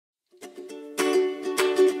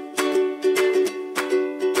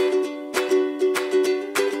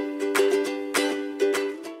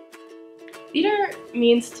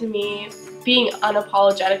means to me being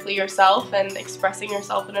unapologetically yourself and expressing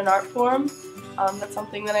yourself in an art form. That's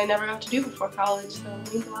something that I never got to do before college, so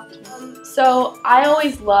it means a lot to me. So I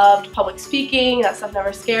always loved public speaking. That stuff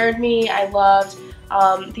never scared me. I loved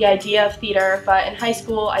the idea of theater, but in high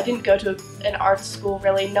school I didn't go to an art school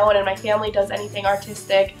really. No one in my family does anything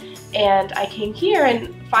artistic, and I came here and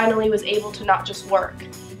finally was able to not just work.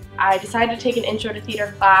 I decided to take an intro to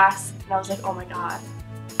theater class, and I was like, oh my god,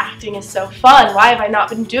 acting is so fun. Why have I not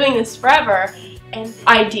been doing this forever? And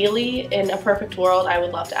ideally, in a perfect world, I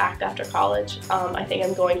would love to act after college. I think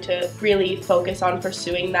I'm going to really focus on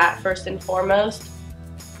pursuing that first and foremost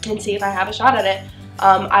and see if I have a shot at it.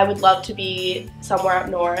 I would love to be somewhere up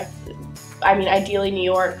north. I mean, ideally New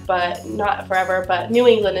York, but not forever. But New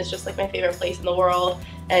England is just like my favorite place in the world.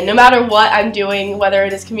 And no matter what I'm doing, whether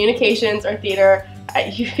it is communications or theater,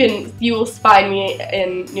 you will find me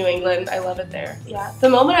in New England. I love it there. Yeah, the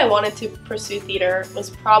moment I wanted to pursue theater was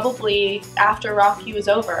probably after Rocky was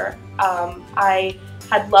over. I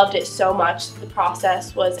had loved it so much. The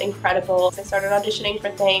process was incredible. I started auditioning for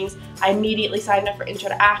things. I immediately signed up for Intro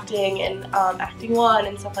to Acting and Acting 1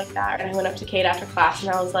 and stuff like that. And I went up to Kate after class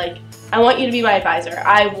and I was like, I want you to be my advisor.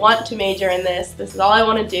 I want to major in this. This is all I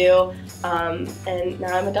want to do. And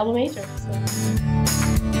now I'm a double major. So.